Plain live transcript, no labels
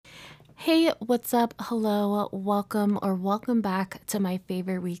Hey, what's up? Hello, welcome back to my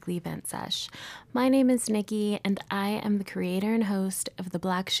favorite weekly vent sesh. My name is Nikki, and I am the creator and host of The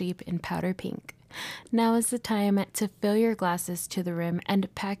Black Sheep in Powder Pink. Now is the time to fill your glasses to the rim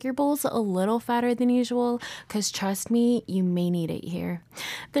and pack your bowls a little fatter than usual, because trust me, you may need it here.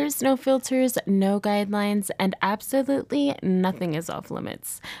 There's no filters, no guidelines, and absolutely nothing is off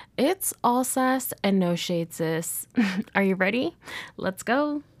limits. It's all sass and no shade, sis. Are you ready? Let's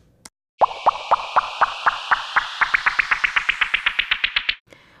go.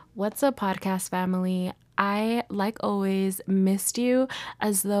 What's up, podcast family? I, like always, missed you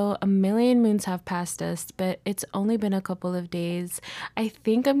as though a million moons have passed us, but it's only been a couple of days. I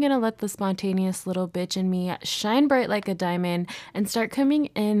think I'm gonna let the spontaneous little bitch in me shine bright like a diamond and start coming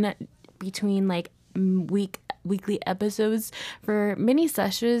in between weekly episodes for mini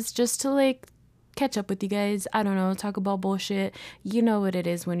sessions just to catch up with you guys. I don't know, talk about bullshit. You know what it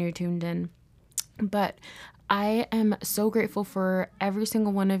is when you're tuned in. But I am so grateful for every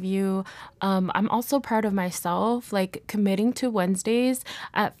single one of you. I'm also proud of myself, committing to Wednesdays.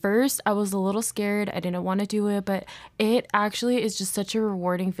 At first, I was a little scared. I didn't want to do it, but it actually is just such a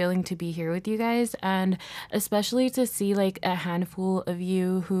rewarding feeling to be here with you guys. And especially to see a handful of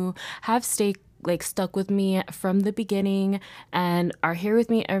you who have stayed stuck with me from the beginning and are here with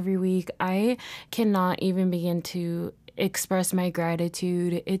me every week. I cannot even begin to express my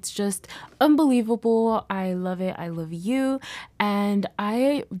gratitude. It's just unbelievable. I love it. I love you. And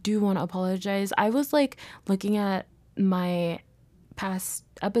I do want to apologize. I was looking at my past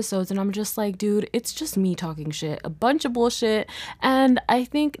episodes and I'm just like, dude, it's just me talking shit, a bunch of bullshit. And I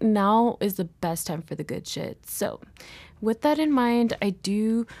think now is the best time for the good shit. So with that in mind, I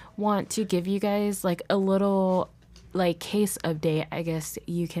do want to give you guys a little case update, I guess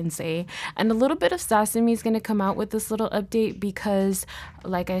you can say. And a little bit of Sasami is going to come out with this little update because,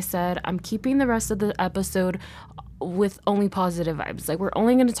 like I said, I'm keeping the rest of the episode with only positive vibes. We're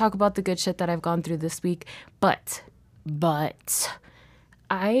only going to talk about the good shit that I've gone through this week. But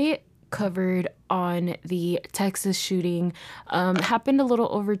I covered on the Texas shooting, happened a little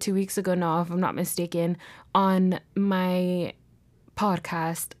over 2 weeks ago now, if I'm not mistaken, on my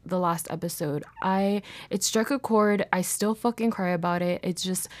podcast, the last episode. It struck a chord. I still fucking cry about it.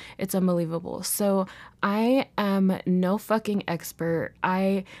 It's unbelievable. So I am no fucking expert.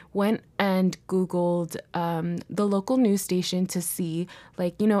 I went and Googled the local news station to see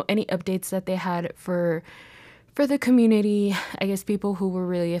any updates that they had for the community, I guess people who were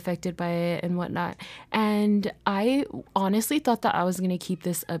really affected by it and whatnot. And I honestly thought that I was going to keep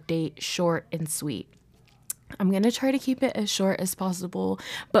this update short and sweet. I'm going to try to keep it as short as possible,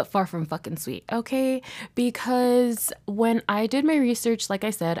 but far from fucking sweet, okay? Because when I did my research, like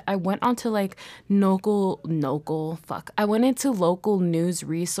I said, I went onto I went into local news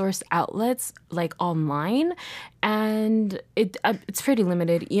resource outlets, online, and it's pretty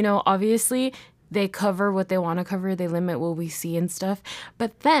limited. Obviously, they cover what they want to cover. They limit what we see and stuff.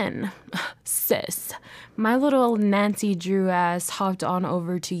 But then, sis, my little Nancy Drew ass hopped on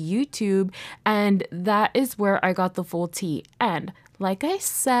over to YouTube, and that is where I got the full tea. And like I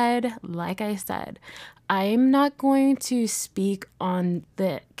said, I'm not going to speak on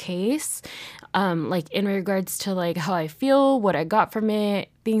the case, in regards to how I feel, what I got from it,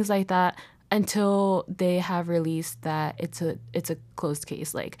 things like that, until they have released that it's a closed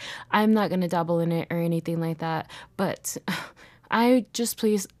case. I'm not gonna dabble in it or anything like that. But I just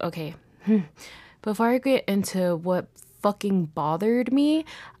okay. Before I get into what fucking bothered me,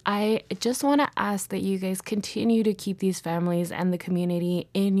 I just want to ask that you guys continue to keep these families and the community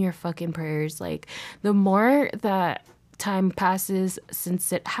in your fucking prayers. The more that time passes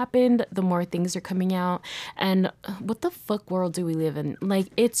since it happened, the more things are coming out. And what the fuck world do we live in?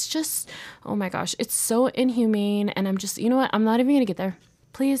 It's just, oh my gosh, it's so inhumane. And I'm just, you know what? I'm not even gonna get there.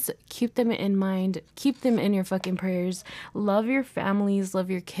 Please keep them in mind. Keep them in your fucking prayers. Love your families, love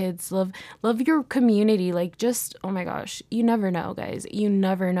your kids, love your community. Just, oh my gosh, you never know, guys. You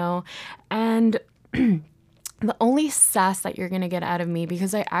never know. And the only sass that you're going to get out of me,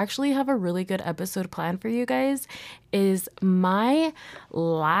 because I actually have a really good episode planned for you guys, is my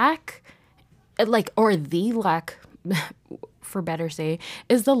lack, or the lack, for better say,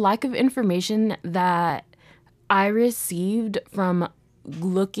 is the lack of information that I received from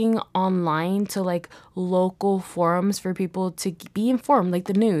looking online to local forums for people to be informed,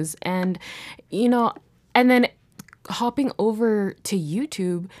 the news. And, and then hopping over to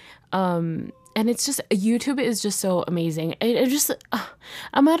YouTube, and it's just, YouTube is just so amazing.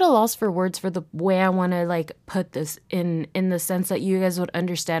 I'm at a loss for words for the way I want to put this in the sense that you guys would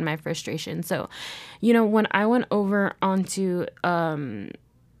understand my frustration. So, when I went over onto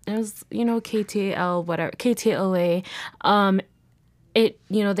it was, KTL, whatever, KTLA.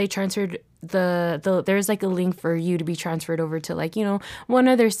 They transferred there's like a link for you to be transferred over to, like, one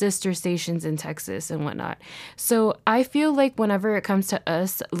of their sister stations in Texas and whatnot. So I feel like whenever it comes to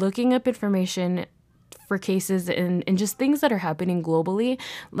us looking up information for cases and just things that are happening globally,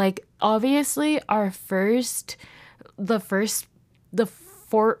 like, obviously the first the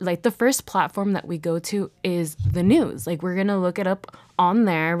the first platform that we go to is the news. Like, we're gonna look it up on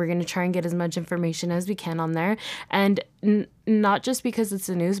there. We're gonna try and get as much information as we can on there, and not just because it's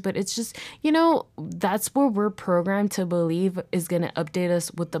the news, but it's just, that's where we're programmed to believe is gonna update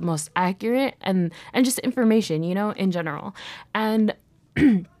us with the most accurate and just information, in general. And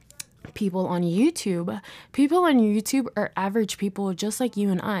people on YouTube are average people just like you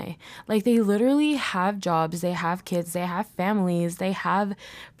and I. Like, they literally have jobs, they have kids, they have families, they have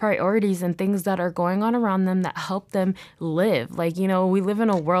priorities and things that are going on around them that help them live. Like, we live in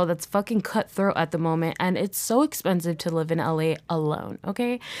a world that's fucking cutthroat at the moment, and it's so expensive to live in LA alone,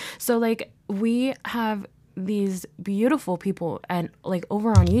 okay? So, like, we have these beautiful people and, like,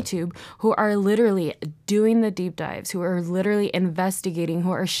 over on YouTube, who are literally doing the deep dives, who are literally investigating,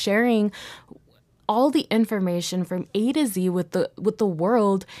 who are sharing all the information from A to Z with the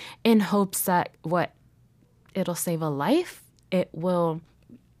world, in hopes that it'll save a life, it will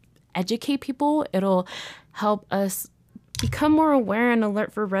educate people, it'll help us become more aware and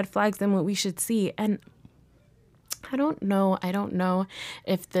alert for red flags than what we should see. And I don't know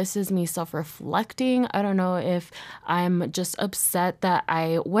if this is me self-reflecting. I don't know if I'm just upset that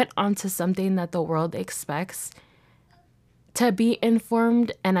I went onto something that the world expects to be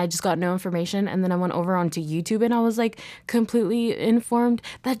informed, and I just got no information, and then I went over onto YouTube and I was, like, completely informed.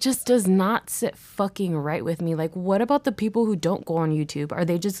 That just does not sit fucking right with me. Like, what about the people who don't go on YouTube? Are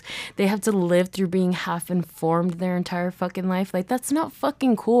they have to live through being half informed their entire fucking life? Like, that's not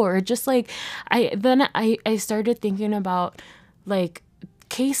fucking cool. Or just, like, I started thinking about, like,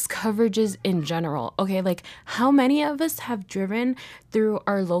 case coverages in general. Okay, like, how many of us have driven through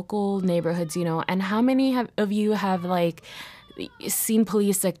our local neighborhoods, and how many of you have, like, seen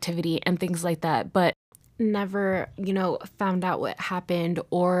police activity and things like that, but never, found out what happened,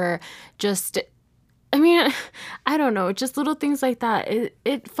 or just, I mean, I don't know, just little things like that.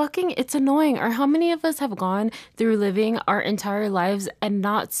 It's annoying. Or how many of us have gone through living our entire lives and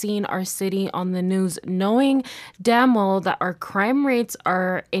not seen our city on the news, knowing damn well that our crime rates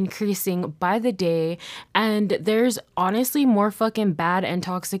are increasing by the day, and there's honestly more fucking bad and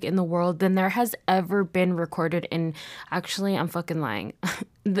toxic in the world than there has ever been recorded in, actually, I'm fucking lying.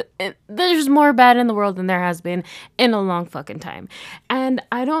 There's more bad in the world than there has been in a long fucking time. And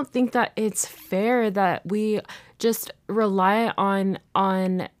I don't think that it's fair that we just rely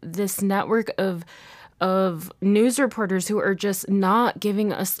on this network of news reporters who are just not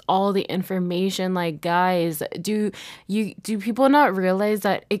giving us all the information. Like, guys, do people not realize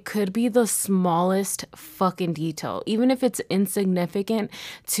that it could be the smallest fucking detail, even if it's insignificant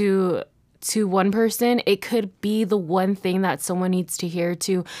to one person? It could be the one thing that someone needs to hear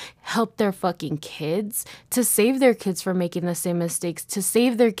to help their fucking kids, to save their kids from making the same mistakes, to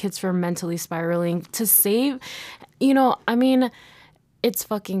save their kids from mentally spiraling, to save, I mean, it's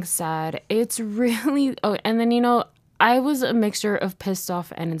fucking sad. It's really, oh, and then, I was a mixture of pissed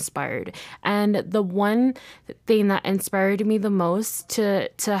off and inspired. And the one thing that inspired me the most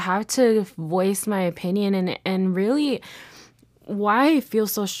to have to voice my opinion and really why I feel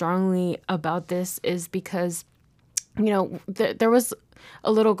so strongly about this is because, there was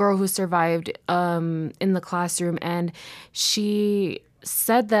a little girl who survived in the classroom, and she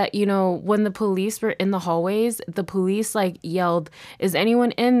said that, when the police were in the hallways, the police, like, yelled, "Is anyone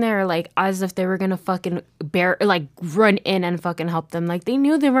in there?" Like, as if they were gonna fucking run in and fucking help them. Like, they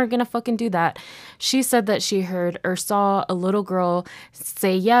knew they weren't gonna fucking do that. She said that she heard or saw a little girl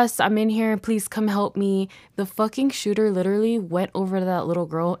say, "Yes, I'm in here, please come help me." The fucking shooter literally went over to that little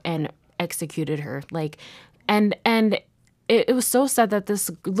girl and executed her. Like, and it was so sad that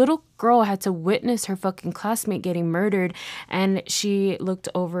this little girl had to witness her fucking classmate getting murdered, and she looked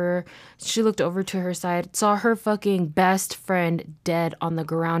over to her side, saw her fucking best friend dead on the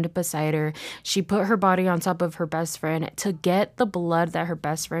ground beside her. She put her body on top of her best friend to get the blood that her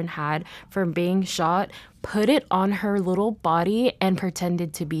best friend had from being shot, put it on her little body, and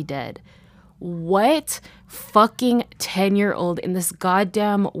pretended to be dead. What fucking 10-year-old in this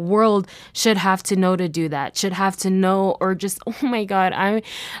goddamn world should have to know to do that? Should have to know, or just, oh my God,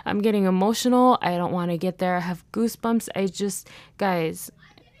 I'm getting emotional. I don't want to get there. I have goosebumps. Guys,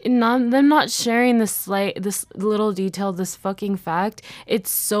 them not sharing this little detail, this fucking fact,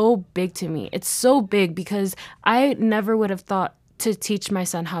 it's so big to me. It's so big because I never would have thought to teach my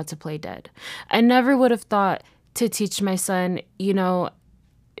son how to play dead. I never would have thought to teach my son,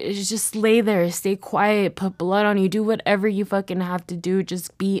 just lay there, stay quiet, put blood on you, do whatever you fucking have to do,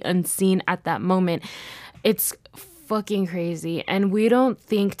 just be unseen at that moment. It's fucking crazy. And we don't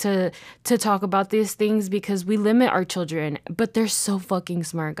think to talk about these things because we limit our children, but they're so fucking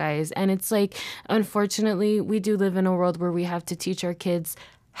smart, guys. And it's like, unfortunately, we do live in a world where we have to teach our kids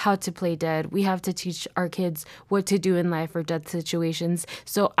how to play dead. We have to teach our kids what to do in life or death situations.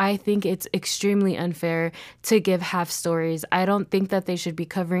 So I think it's extremely unfair to give half stories. I don't think that they should be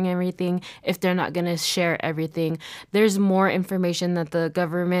covering everything if they're not going to share everything. There's more information that the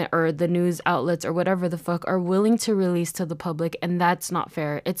government or the news outlets or whatever the fuck are willing to release to the public, and that's not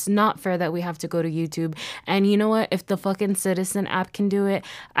fair. It's not fair that we have to go to YouTube. And you know what? If the fucking Citizen app can do it,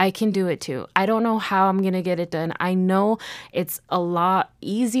 I can do it too. I don't know how I'm going to get it done. I know it's a lot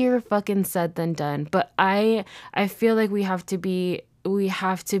easier fucking said than done, but I feel like we have to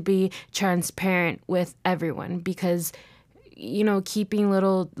be transparent with everyone, because keeping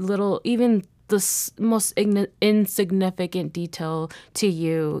little even the most insignificant detail to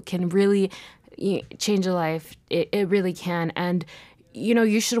you can really change a life. It really can. And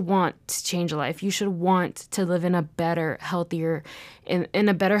you should want to change a life. You should want to live in a better, healthier, in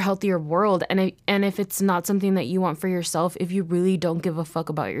a better, healthier world. And if it's not something that you want for yourself, if you really don't give a fuck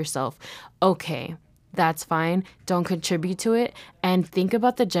about yourself, okay, that's fine. Don't contribute to it. And think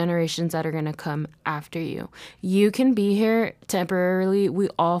about the generations that are going to come after you. You can be here temporarily. We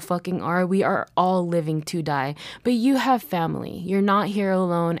all fucking are. We are all living to die. But you have family. You're not here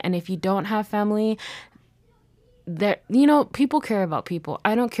alone. And if you don't have family, people care about people.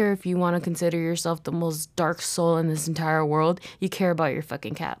 I don't care if you want to consider yourself the most dark soul in this entire world. You care about your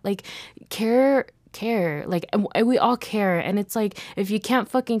fucking cat. Like, care. Like, we all care. And it's like, if you can't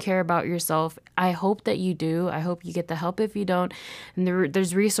fucking care about yourself, I hope that you do. I hope you get the help if you don't. And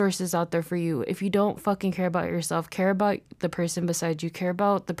there's resources out there for you. If you don't fucking care about yourself, care about the person beside you. Care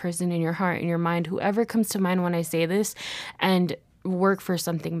about the person in your heart, in your mind, whoever comes to mind when I say this, and work for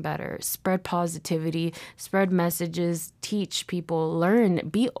something better. Spread positivity, spread messages, teach people, learn,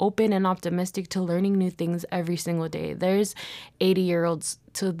 be open and optimistic to learning new things every single day. There's 80-year-olds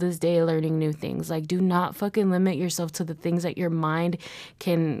to this day learning new things. Like, do not fucking limit yourself to the things that your mind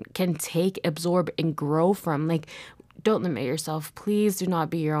can take, absorb, and grow from. Like, don't limit yourself. Please do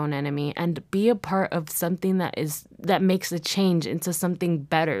not be your own enemy, and be a part of something that makes a change into something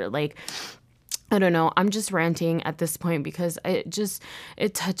better. Like, I don't know. I'm just ranting at this point because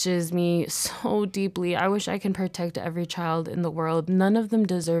it touches me so deeply. I wish I can protect every child in the world. None of them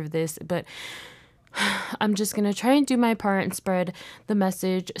deserve this, but I'm just going to try and do my part and spread the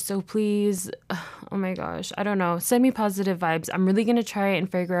message. So please, oh my gosh, I don't know. Send me positive vibes. I'm really going to try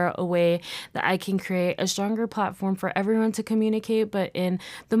and figure out a way that I can create a stronger platform for everyone to communicate, but in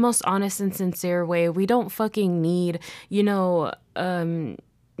the most honest and sincere way. We don't fucking need,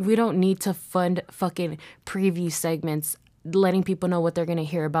 we don't need to fund fucking preview segments letting people know what they're going to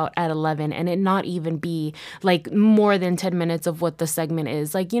hear about at 11 and it not even be like more than 10 minutes of what the segment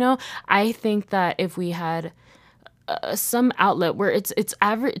is. Like, I think that if we had some outlet where it's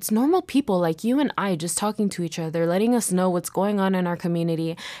average, it's normal people like you and I just talking to each other, letting us know what's going on in our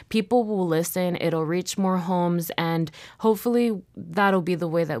community, people will listen, it'll reach more homes, and hopefully that'll be the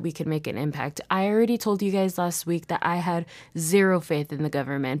way that we can make an impact. I already told you guys last week that I had zero faith in the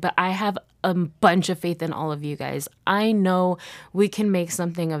government, but I have a bunch of faith in all of you guys. I know we can make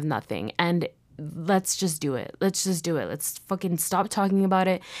something of nothing, and let's just do it. Let's fucking stop talking about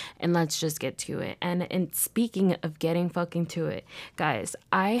it and let's just get to it. And speaking of getting fucking to it, guys,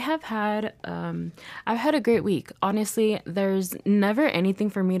 I've had a great week. Honestly, there's never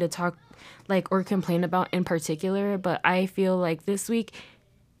anything for me to talk like or complain about in particular, but I feel like this week,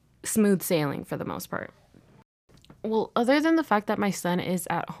 smooth sailing for the most part. Well, other than the fact that my son is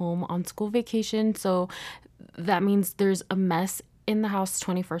at home on school vacation, so that means there's a mess in the house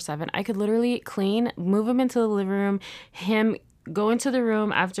 24/7. I could literally clean, move him into the living room, him go into the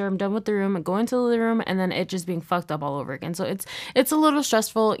room after I'm done with the room, go into the living room, and then it just being fucked up all over again. So it's a little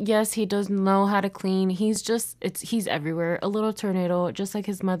stressful. Yes, he does know how to clean. He's everywhere. A little tornado, just like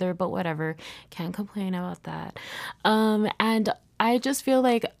his mother, but whatever. Can't complain about that. And I just feel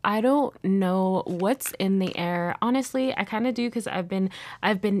like I don't know what's in the air. Honestly, I kind of do, because I've been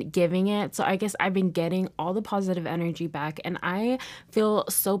giving it. So I guess I've been getting all the positive energy back, and I feel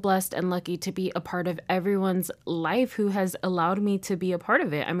so blessed and lucky to be a part of everyone's life who has allowed me to be a part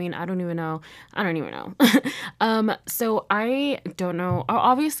of it. I mean, I don't even know. So I don't know.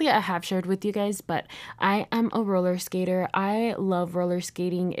 Obviously, I have shared with you guys, but I am a roller skater. I love roller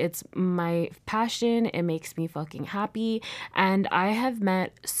skating. It's my passion. It makes me fucking happy, and I have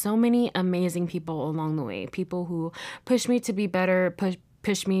met so many amazing people along the way. People who push me to be better,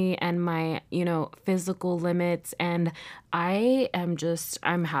 push me and my, physical limits. And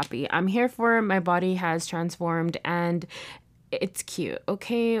I'm happy. I'm here for it. My body has transformed and it's cute.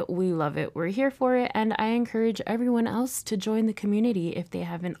 Okay, we love it. We're here for it, and I encourage everyone else to join the community if they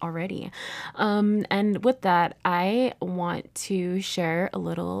haven't already. And with that, I want to share a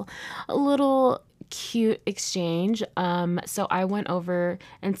little cute exchange. So I went over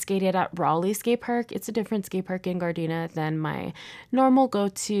and skated at Raleigh Skate Park. It's a different skate park in Gardena than my normal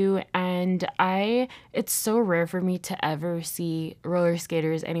go-to, and it's so rare for me to ever see roller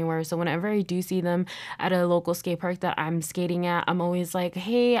skaters anywhere. So whenever I do see them at a local skate park that I'm skating at, I'm always like,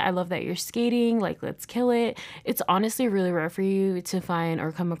 hey, I love that you're skating, like let's kill it. It's honestly really rare for you to find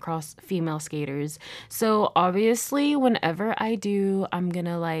or come across female skaters. So obviously whenever I do, I'm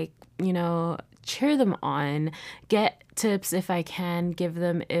gonna cheer them on, get tips if I can, give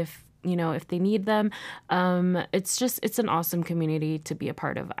them if they need them. It's an awesome community to be a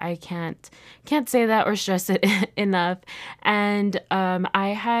part of. I can't say that or stress it enough. And I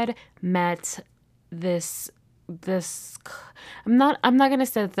had met this I'm not gonna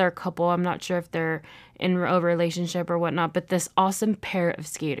say that they're a couple. I'm not sure if they're in a relationship or whatnot, but this awesome pair of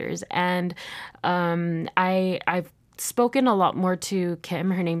skaters. And I've spoken a lot more to Kim.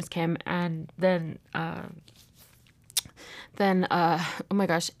 Her name's Kim. And then oh my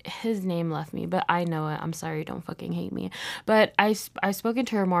gosh, his name left me, but I know it. I'm sorry, don't fucking hate me. But I've spoken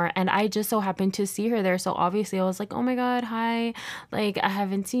to her more, and I just so happened to see her there. So obviously I was like, oh my God, hi. Like, I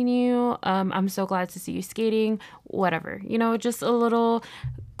haven't seen you. I'm so glad to see you skating, whatever, just a little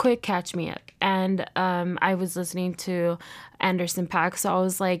quick catch me up. And I was listening to Anderson .Paak, so I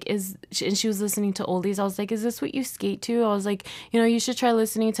was like, and she was listening to oldies. I was like, is this what you skate to? I was like, you should try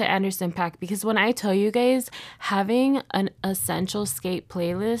listening to Anderson .Paak, because when I tell you guys, having an essential skate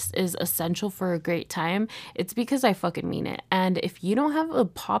playlist is essential for a great time, it's because I fucking mean it. And if you don't have a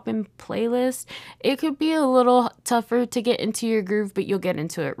poppin' playlist, it could be a little tougher to get into your groove, but you'll get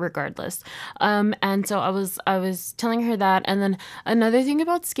into it regardless. And so I was telling her that. And then another thing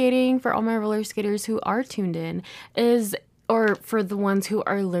about skating, for all my roller skaters who are tuned in, or for the ones who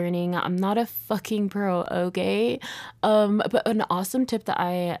are learning, I'm not a fucking pro, okay? But an awesome tip that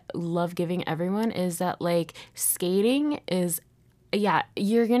I love giving everyone is that, like, skating is, yeah,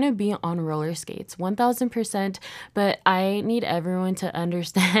 you're gonna be on roller skates 1000%, but I need everyone to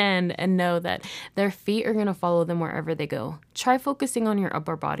understand and know that their feet are gonna follow them wherever they go. Try focusing on your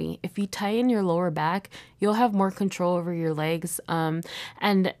upper body. If you tighten your lower back, you'll have more control over your legs.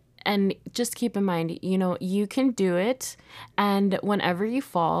 And just keep in mind, you can do it. And whenever you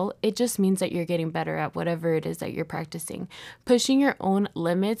fall, it just means that you're getting better at whatever it is that you're practicing. Pushing your own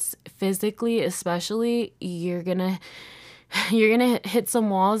limits physically, especially, you're gonna hit some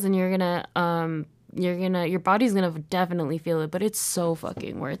walls, and your body's gonna definitely feel it, but it's so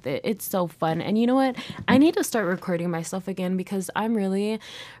fucking worth it. It's so fun. And you know what? I need to start recording myself again, because I'm really,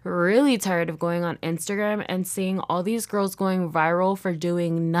 really tired of going on Instagram and seeing all these girls going viral for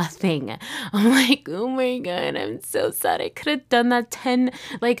doing nothing. I'm like, oh my God, I'm so sad. I could have done that I'm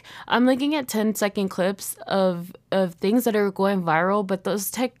looking at 10-second clips of things that are going viral, but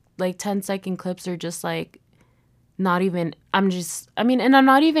those 10-second clips are just like, not even, and I'm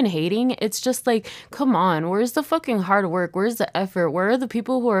not even hating. It's just like, come on, where's the fucking hard work? Where's the effort? Where are the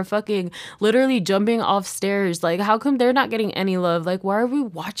people who are fucking literally jumping off stairs? Like, how come they're not getting any love? Like, why are we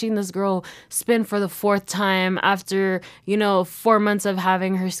watching this girl spin for the 4th time after, 4 months of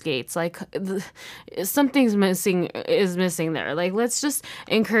having her skates? Like, something's missing there. Like, let's just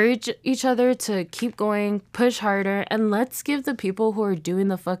encourage each other to keep going, push harder, and let's give the people who are doing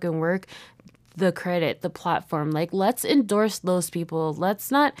the fucking work the credit, the platform. Like, let's endorse those people.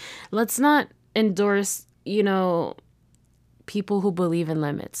 Let's not endorse, people who believe in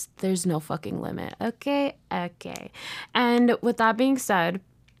limits. There's no fucking limit. Okay. And with that being said,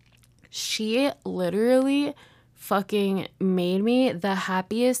 she literally fucking made me the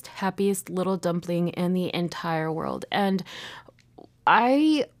happiest little dumpling in the entire world. And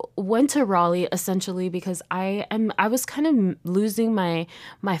I went to Raleigh essentially because I was kind of losing my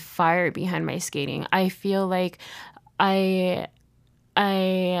fire behind my skating. I feel like I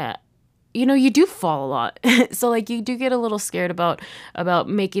you do fall a lot. So like you do get a little scared about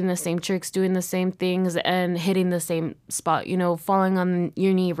making the same tricks, doing the same things, and hitting the same spot, falling on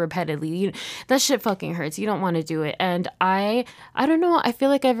your knee repeatedly. That shit fucking hurts. You don't want to do it. And I don't know. I feel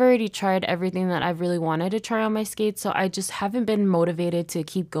like I've already tried everything that I've really wanted to try on my skates. So I just haven't been motivated to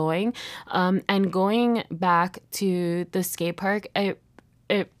keep going. And going back to the skate park,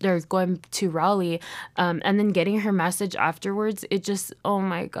 they're going to Raleigh, and then getting her message afterwards, it just, oh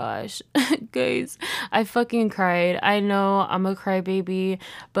my gosh, guys, I fucking cried. I know I'm a crybaby,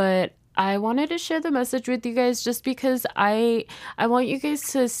 but I wanted to share the message with you guys just because I want you guys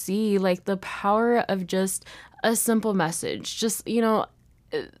to see like the power of just a simple message. Just,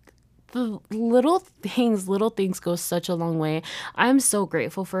 the little things go such a long way. I'm so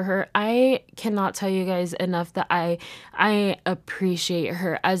grateful for her. I cannot tell you guys enough that I appreciate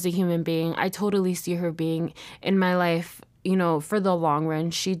her as a human being. I totally see her being in my life, for the long run.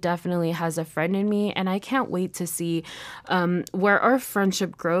 She definitely has a friend in me, and I can't wait to see where our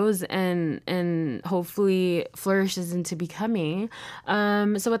friendship grows and hopefully flourishes into becoming.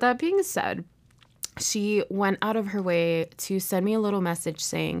 So with that being said, she went out of her way to send me a little message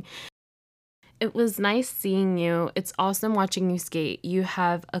saying, "It was nice seeing you. It's awesome watching you skate. You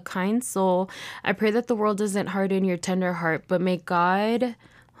have a kind soul. I pray that the world doesn't harden your tender heart, but may God,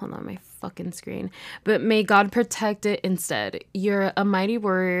 hold on my fucking screen, but may God protect it instead. You're a mighty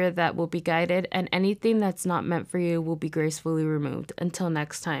warrior that will be guided, and anything that's not meant for you will be gracefully removed. Until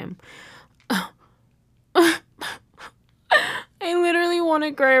next time." I literally want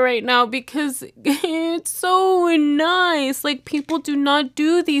to cry right now because it's so nice. Like, people do not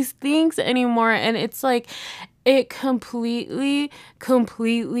do these things anymore. And it's like, it completely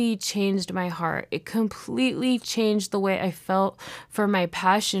changed my heart. It completely changed the way I felt for my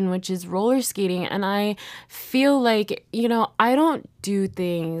passion, which is roller skating. And I feel like, I don't do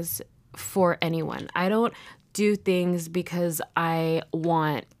things for anyone. I don't do things because I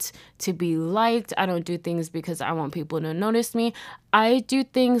want to be liked. I don't do things because I want people to notice me. I do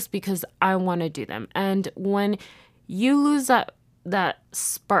things because I want to do them. And when you lose that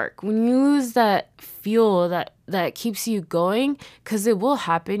spark, when you lose that fuel that keeps you going, because it will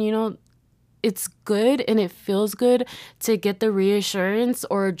happen, it's good and it feels good to get the reassurance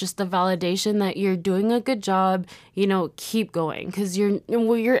or just the validation that you're doing a good job, keep going, because your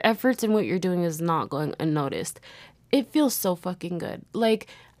efforts and what you're doing is not going unnoticed. It feels so fucking good. Like,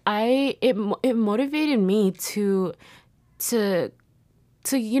 it motivated me to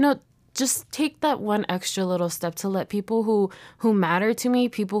just take that one extra little step to let people who matter to me,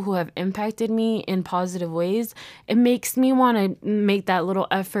 people who have impacted me in positive ways, it makes me want to make that little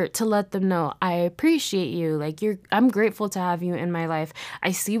effort to let them know I appreciate you. Like, I'm grateful to have you in my life.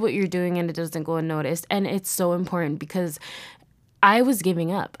 I see what you're doing and it doesn't go unnoticed. And it's so important because I was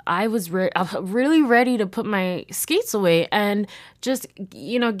giving up. I was really ready to put my skates away, and just,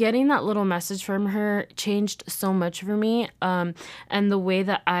 getting that little message from her changed so much for me. And the way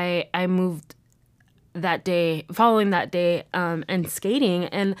that I moved that day, following that day, and skating.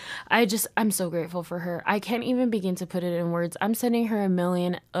 And I'm so grateful for her. I can't even begin to put it in words. I'm sending her a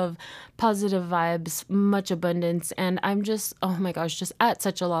million of positive vibes, much abundance. And I'm just, oh my gosh, just at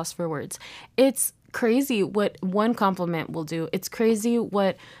such a loss for words. It's crazy what one compliment will do. It's crazy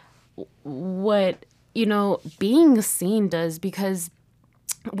what being seen does, because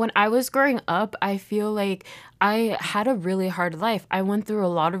when I was growing up, I feel like I had a really hard life. I went through a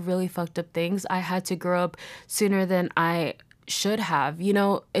lot of really fucked up things. I had to grow up sooner than I should have.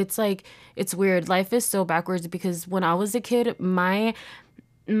 It's like, it's weird. Life is so backwards because when I was a kid, my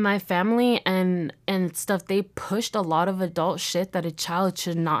family and stuff, they pushed a lot of adult shit that a child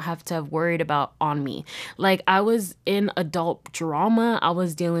should not have to have worried about on me. Like, I was in adult drama, I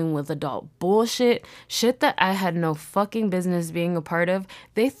was dealing with adult bullshit, shit that I had no fucking business being a part of.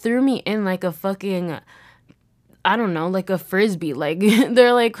 They threw me in like a fucking, I don't know, like a frisbee. Like,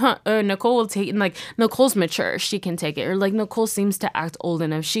 they're like, Nicole will take it. And like, Nicole's mature, she can take it. Or like, Nicole seems to act old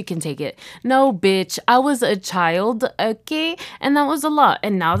enough, she can take it. No, bitch, I was a child, okay? And that was a lot.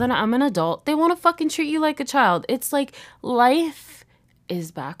 And now that I'm an adult, they want to fucking treat you like a child. It's like, life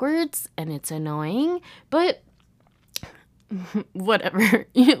is backwards and it's annoying, but whatever,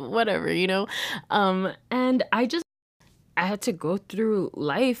 whatever. And I had to go through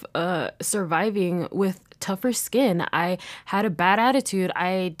life surviving with tougher skin. I had a bad attitude.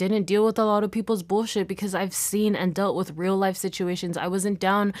 I didn't deal with a lot of people's bullshit because I've seen and dealt with real life situations. I wasn't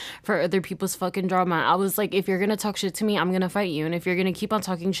down for other people's fucking drama. I was like, if you're gonna talk shit to me, I'm gonna fight you. And if you're gonna keep on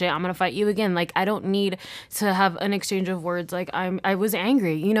talking shit, I'm gonna fight you again. Like, I don't need to have an exchange of words. Like, I was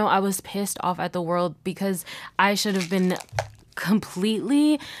angry. I was pissed off at the world because I should have been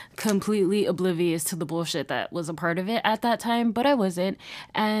completely oblivious to the bullshit that was a part of it at that time, but I wasn't.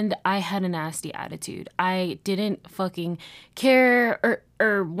 And I had a nasty attitude. I didn't fucking care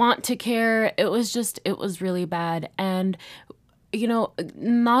or want to care. It was really bad. And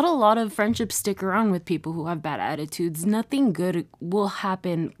not a lot of friendships stick around with people who have bad attitudes. Nothing good will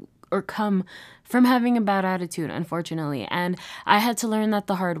happen or come from having a bad attitude, unfortunately. And I had to learn that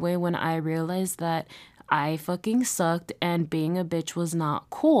the hard way when I realized that I fucking sucked and being a bitch was not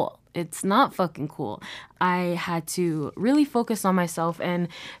cool. It's not fucking cool. I had to really focus on myself and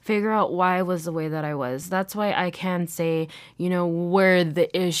figure out why I was the way that I was. That's why I can say, where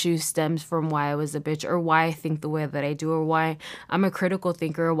the issue stems from, why I was a bitch, or why I think the way that I do, or why I'm a critical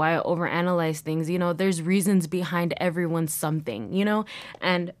thinker, or why I overanalyze things. There's reasons behind everyone's something,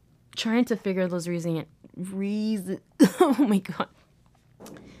 and trying to figure those reason oh my God.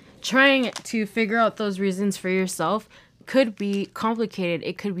 Trying to figure out those reasons for yourself could be complicated.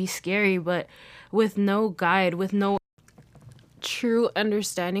 It could be scary, but with no guide, with no true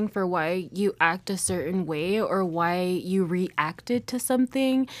understanding for why you act a certain way or why you reacted to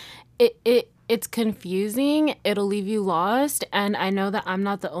something, it's confusing. It'll leave you lost. And I know that I'm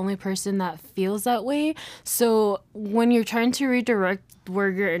not the only person that feels that way. So when you're trying to redirect where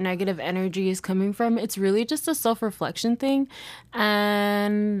your negative energy is coming from, it's really just a self-reflection thing.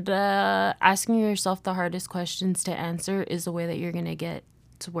 And asking yourself the hardest questions to answer is the way that you're going to get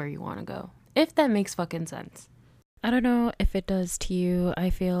to where you want to go. If that makes fucking sense. I don't know if it does to you. I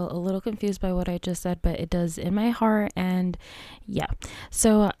feel a little confused by what I just said, but it does in my heart. And yeah.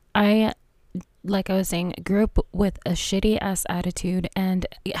 So like I was saying, grew up with a shitty ass attitude, and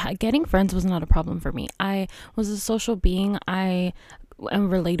getting friends was not a problem for me. I was a social being. I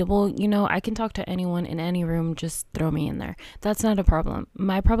am relatable. I can talk to anyone in any room. Just throw me in there. That's not a problem.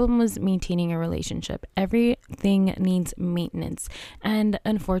 My problem was maintaining a relationship. Everything needs maintenance. And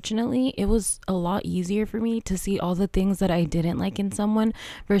unfortunately, it was a lot easier for me to see all the things that I didn't like in someone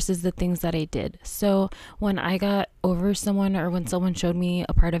versus the things that I did. So when I got over someone, or when someone showed me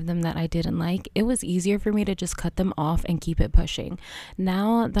a part of them that I didn't like, it was easier for me to just cut them off and keep it pushing.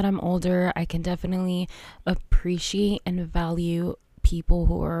 Now that I'm older, I can definitely appreciate and value people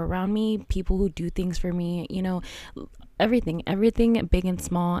who are around me, people who do things for me, everything big and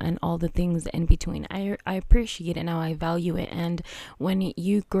small, and all the things in between. I appreciate it now. I value it. And when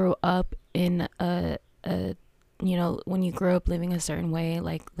you grow up in when you grow up living a certain way,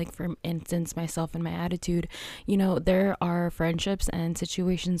 like for instance, myself and my attitude, there are friendships and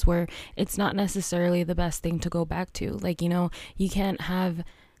situations where it's not necessarily the best thing to go back to. Like, you can't have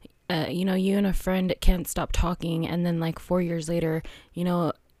you and a friend can't stop talking, and then like 4 years later,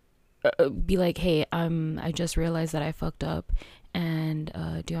 be like, hey, I just realized that I fucked up, and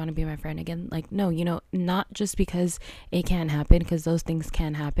do you want to be my friend again? Like, no, not just because it can happen, because those things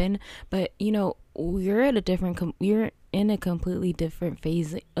can happen, but you're in a completely different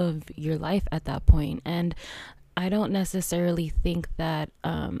phase of your life at that point. And I don't necessarily think that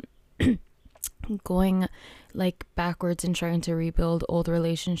going like backwards and trying to rebuild old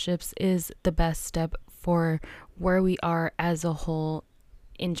relationships is the best step for where we are as a whole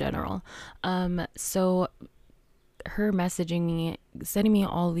in general. So her messaging me, sending me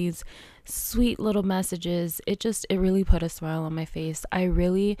all these sweet little messages, it really put a smile on my face. I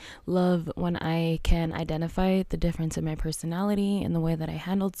really love when I can identify the difference in my personality and the way that I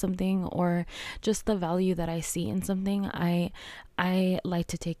handled something, or just the value that I see in something. I like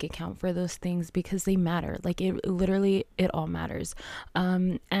to take account for those things because they matter. Like, it all matters.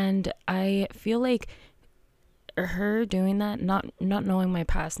 And I feel like her doing that, not knowing my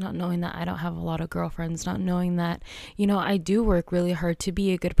past, not knowing that I don't have a lot of girlfriends, not knowing that I do work really hard to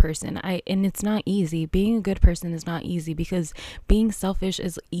be a good person, and it's not easy. Being a good person is not easy, because being selfish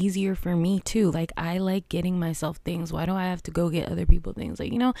is easier for me too. Like, I like getting myself things. Why do I have to go get other people things?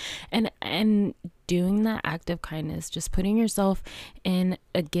 Like, and doing that act of kindness, just putting yourself in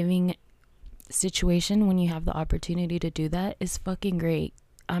a giving situation when you have the opportunity to do that, is fucking great.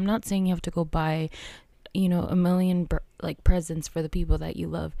 I'm not saying you have to go buy a million presents for the people that you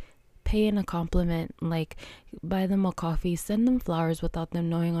love. Pay in a compliment, like buy them a coffee, send them flowers without them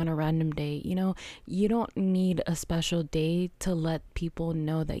knowing on a random day. You don't need a special day to let people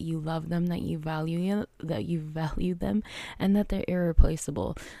know that you love them, that you value them, and that they're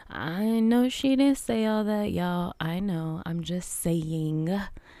irreplaceable. I know she didn't say all that, y'all. I know. I'm just saying.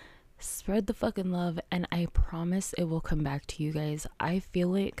 Spread the fucking love, and I promise it will come back to you guys. I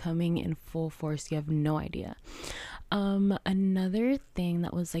feel it coming in full force. You have no idea. Another thing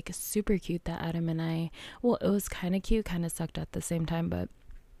that was like super cute that Adam and I, well, it was kind of cute, kind of sucked at the same time, but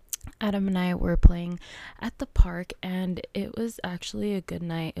Adam and I were playing at the park, and it was actually a good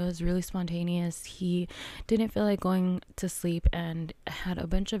night. It was really spontaneous. He didn't feel like going to sleep and had a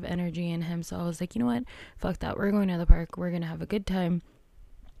bunch of energy in him, so I was like, you know what, fuck that, we're going to the park, we're gonna have a good time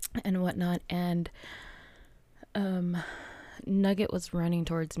and whatnot. And Nugget was running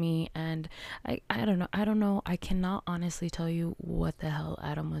towards me, and I don't know, I cannot honestly tell you what the hell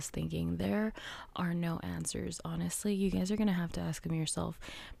Adam was thinking. There are no answers, honestly. You guys are gonna have to ask him yourself.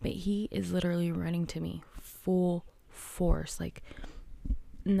 But he is literally running to me full force. Like,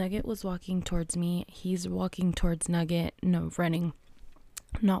 Nugget was walking towards me, he's walking towards Nugget, no, running,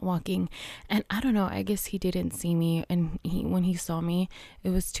 not walking. And I don't know, I guess he didn't see me, and when he saw me,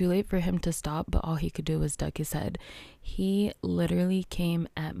 it was too late for him to stop, but all he could do was duck his head. He literally came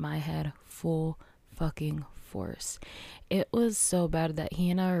at my head full fucking force. It was so bad that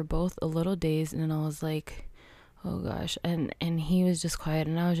he and I were both a little dazed, and I was like, oh gosh. And he was just quiet,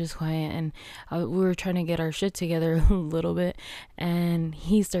 and I was just quiet, and we were trying to get our shit together a little bit. And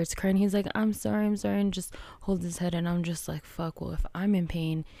he starts crying, he's like, I'm sorry, and just holds his head. And I'm just like, fuck, well, if I'm in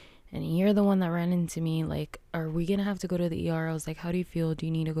pain and you're the one that ran into me, like, are we gonna have to go to the ER? I was like, how do you feel? Do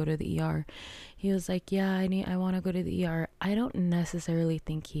you need to go to the ER? He was like, yeah, I want to go to the ER. I don't necessarily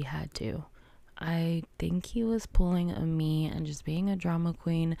think he had to. I think he was pulling a me and just being a drama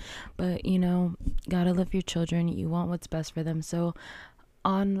queen. But, gotta love your children. You want what's best for them. So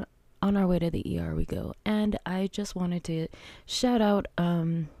on our way to the ER we go. And I just wanted to shout out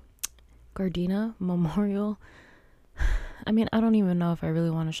Gardena Memorial. I mean, I don't even know if I really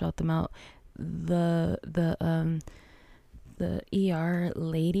want to shout them out. The ER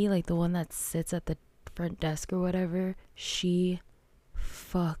lady, like the one that sits at the front desk or whatever, she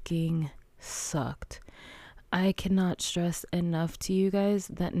fucking sucked. I cannot stress enough to you guys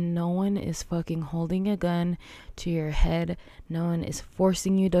that no one is fucking holding a gun to your head. No one is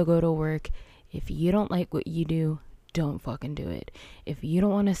forcing you to go to work. If you don't like what you do, don't fucking do it. If you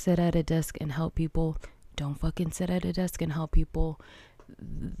don't want to sit at a desk and help people, don't fucking sit at a desk and help people.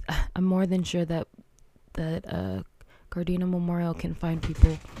 I'm more than sure that Gardena Memorial can find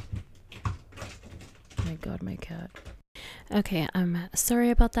people. My god, my cat. Okay, I'm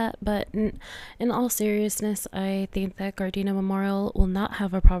sorry about that, but in all seriousness, I think that Gardena Memorial will not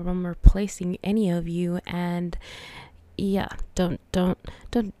have a problem replacing any of you. And yeah, don't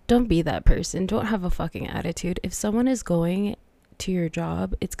be that person. Don't have a fucking attitude. If someone is going to your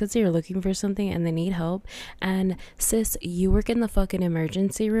job, it's because they're looking for something and they need help. And sis, you work in the fucking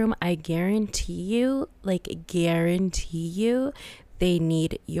emergency room. I guarantee you, they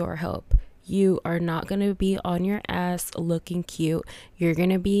need your help. You are not going to be on your ass looking cute. You're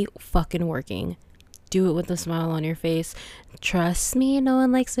going to be fucking working. Do it with a smile on your face. Trust me, no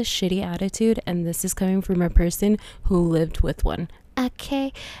one likes a shitty attitude, and this is coming from a person who lived with one.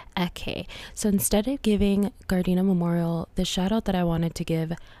 Okay. So instead of giving Gardena Memorial the shout out that I wanted to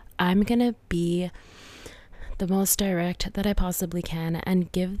give, I'm going to be the most direct that I possibly can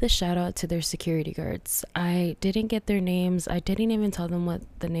and give the shout out to their security guards. I didn't get their names. I didn't even tell them what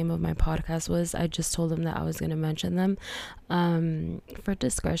the name of my podcast was. I just told them that I was going to mention them for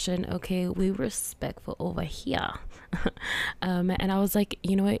discretion. Okay, we respectful over here. And I was like,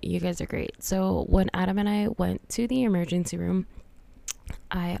 you know what, you guys are great. So when Adam and I went to the emergency room,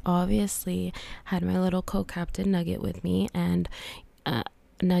 I obviously had my little co-captain Nugget with me, and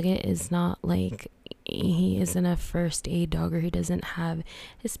Nugget is not like, he isn't a first aid dog, or he doesn't have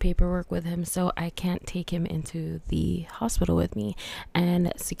his paperwork with him, so I can't take him into the hospital with me.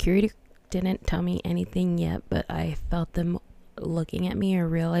 And security didn't tell me anything yet, but I felt them looking at me or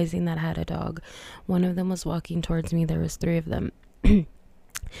realizing that I had a dog. One of them was walking towards me. There was 3 of them.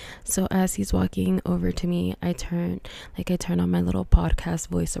 So as he's walking over to me, I turn on my little podcast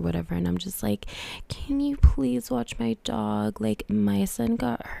voice or whatever, and I'm just like, can you please watch my dog? Like, my son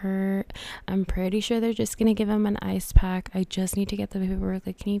got hurt. I'm pretty sure they're just gonna give him an ice pack. I just need to get the paperwork.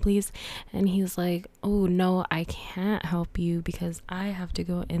 Like, can you please? And he's like, oh no, I can't help you because I have to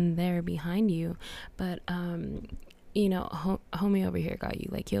go in there behind you. But homie over here got you.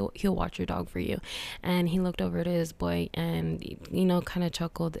 Like, he'll watch your dog for you. And he looked over to his boy and kind of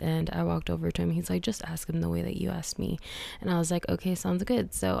chuckled, and I walked over to him. He's like, just ask him the way that you asked me. And I was like, okay, sounds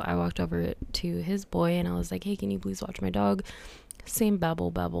good. So I walked over to his boy and I was like, hey, can you please watch my dog? Same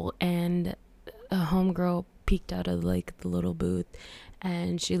babble. And a homegirl peeked out of like the little booth,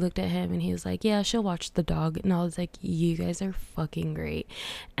 and she looked at him and he was like, yeah, she'll watch the dog. And I was like, you guys are fucking great.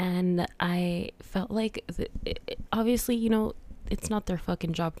 And I felt like obviously, it's not their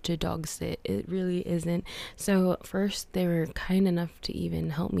fucking job to dog sit. It really isn't. So first they were kind enough to even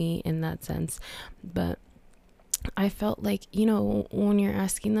help me in that sense, but I felt like, when you're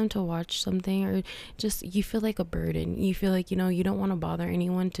asking them to watch something, or just, you feel like a burden. You feel like, you don't want to bother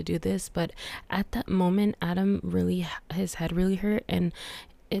anyone to do this. But at that moment, Adam really, his head really hurt, and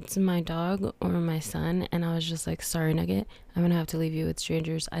it's my dog or my son. And I was just like, sorry, Nugget, I'm going to have to leave you with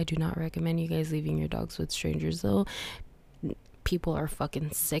strangers. I do not recommend you guys leaving your dogs with strangers, though. people are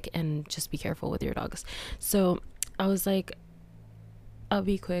fucking sick, and just be careful with your dogs. So I was like, I'll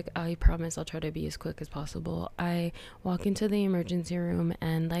be quick. I promise I'll try to be as quick as possible. I walk into the emergency room,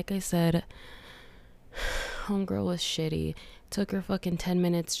 and like I said, homegirl was shitty. Took her fucking 10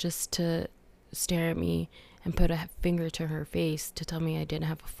 minutes just to stare at me and put a finger to her face to tell me I didn't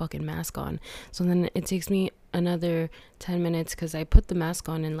have a fucking mask on. So then it takes me another 10 minutes because I put the mask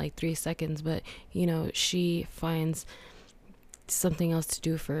on in like 3 seconds, but you know, she finds something else to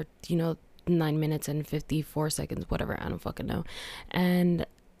do for, you know, 9 minutes and 54 seconds, whatever, I don't fucking know. And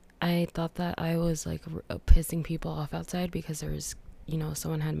I thought that I was like pissing people off outside because there was, you know,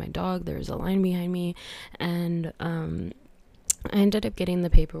 someone had my dog, there was a line behind me, and I ended up getting the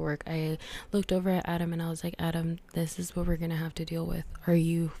paperwork. I looked over at Adam and I was like, Adam, this is what we're gonna have to deal with. Are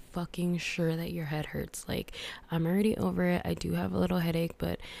you fucking sure that your head hurts? Like, I'm already over it. I do have a little headache,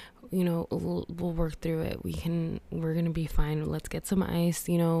 but you know, we'll work through it. We're gonna be fine. Let's get some ice,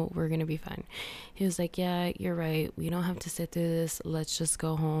 you know, we're gonna be fine. He was like, yeah, you're right. We don't have to sit through this. Let's just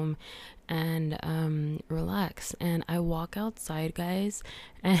go home and relax. And I walk outside, guys,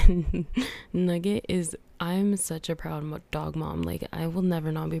 and Nugget is, I'm such a proud dog mom. Like, I will never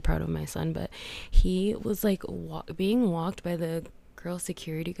not be proud of my son, but he was like being walked by the girl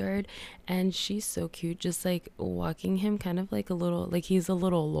security guard, and she's so cute, just like walking him kind of like a little, like he's a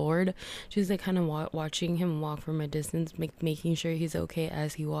little lord. She's like kind of watching him walk from a distance, making sure he's okay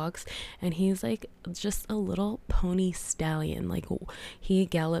as he walks. And he's like just a little pony stallion. Like, he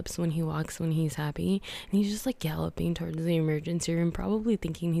gallops when he walks when he's happy, and he's just like galloping towards the emergency room, probably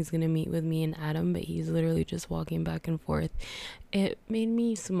thinking he's gonna meet with me and Adam, but he's literally just walking back and forth. It made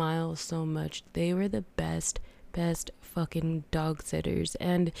me smile so much. They were the best fucking dog sitters,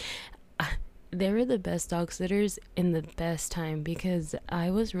 and they were the best dog sitters in the best time, because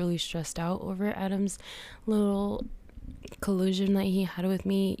I was really stressed out over Adam's little collision that he had with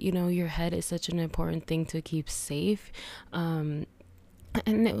me. You know, your head is such an important thing to keep safe, and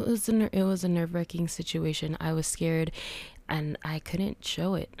it was a nerve-wracking situation. I was scared and I couldn't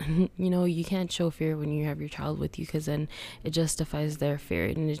show it. You know, you can't show fear when you have your child with you, because then it justifies their fear,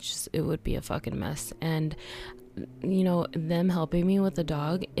 and it would be a fucking mess. And you know, them helping me with the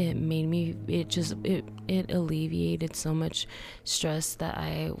dog, it alleviated so much stress that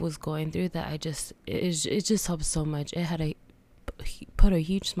I was going through, that it just helped so much. It had put a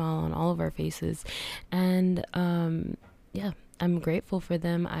huge smile on all of our faces, and yeah, I'm grateful for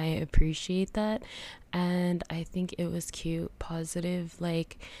them. I appreciate that, and I think it was cute, positive.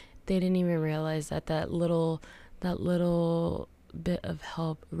 Like, they didn't even realize that little bit of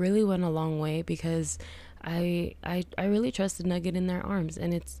help really went a long way, because I really trusted Nugget in their arms,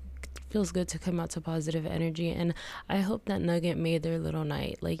 and it feels good to come out to positive energy. And I hope that Nugget made their little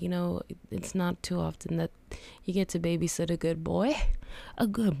night. Like, you know, it's not too often that you get to babysit a good boy.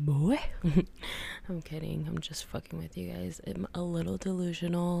 I'm kidding, I'm just fucking with you guys. I'm a little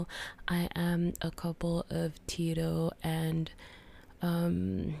delusional. I am a couple of Tito and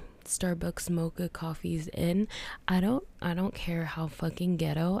Starbucks mocha coffees in. I don't care how fucking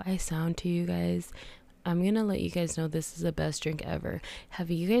ghetto I sound to you guys. I'm gonna let you guys know this is the best drink ever. Have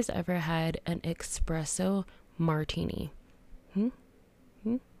you guys ever had an espresso martini?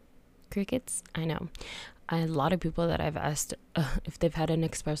 Crickets? I know. A lot of people that I've asked if they've had an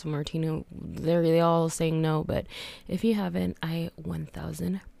espresso martini, they're all saying no. But if you haven't, I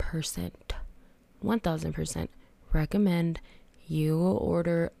 1000% recommend you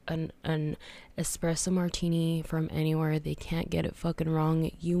order an espresso martini from anywhere. They can't get it fucking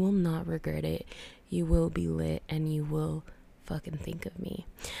wrong. You will not regret it. You will be lit, and you will fucking think of me.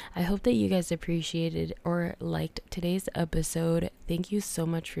 I hope that you guys appreciated or liked today's episode. Thank you so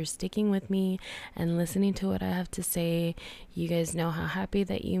much for sticking with me and listening to what I have to say. You guys know how happy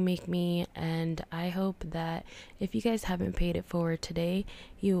that you make me, and I hope that if you guys haven't paid it forward today,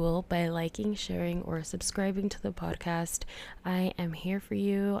 you will by liking, sharing, or subscribing to the podcast. I am here for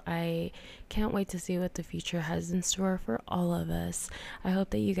you. I can't wait to see what the future has in store for all of us. I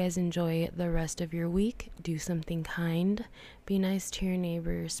hope that you guys enjoy the rest of your week. Do something kind. Be nice to your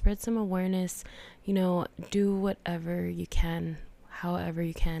neighbors. Spread some awareness. You know, do whatever you can, however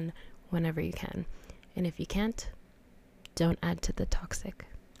you can, whenever you can. And if you can't, don't add to the toxic.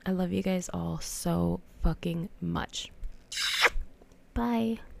 I love you guys all so fucking much.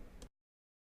 Bye.